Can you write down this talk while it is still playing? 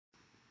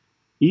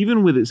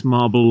Even with its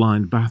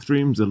marble-lined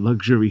bathrooms, a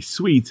luxury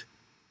suite,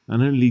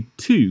 and only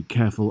 2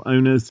 careful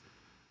owners,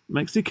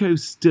 Mexico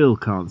still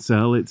can't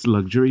sell its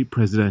luxury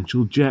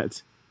presidential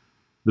jet.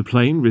 The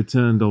plane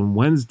returned on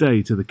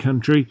Wednesday to the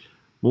country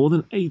more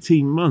than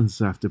 18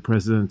 months after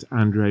President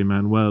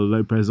Manuel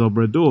Lopez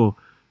Obrador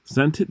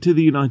sent it to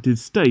the United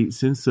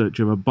States in search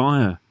of a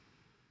buyer.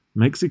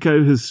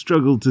 Mexico has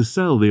struggled to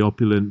sell the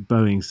opulent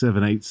Boeing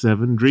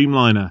 787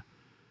 Dreamliner.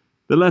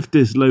 The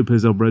leftist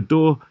Lopez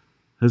Obrador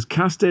has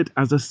cast it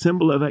as a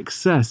symbol of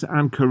excess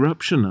and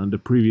corruption under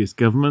previous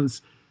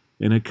governments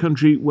in a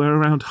country where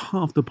around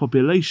half the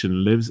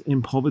population lives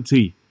in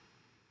poverty.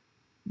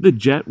 The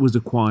jet was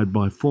acquired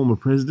by former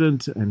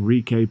President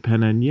Enrique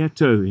Pena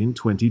Nieto in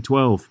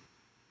 2012.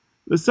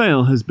 The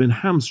sale has been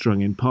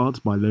hamstrung in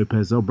part by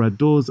Lopez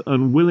Obrador's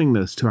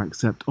unwillingness to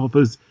accept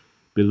offers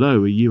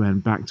below a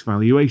UN-backed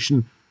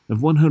valuation of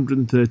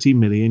 $130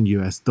 million,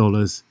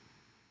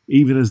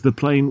 even as the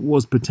plane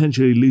was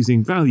potentially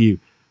losing value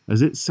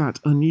as it sat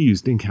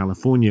unused in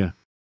California.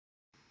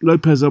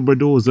 Lopez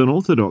Obrador's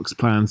unorthodox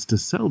plans to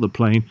sell the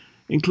plane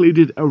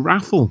included a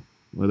raffle,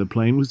 where the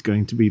plane was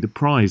going to be the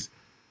prize.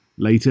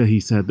 Later, he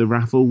said the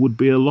raffle would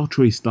be a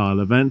lottery-style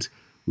event,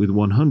 with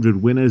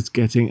 100 winners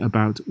getting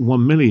about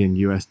 $1 million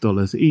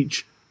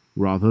each,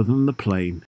 rather than the plane.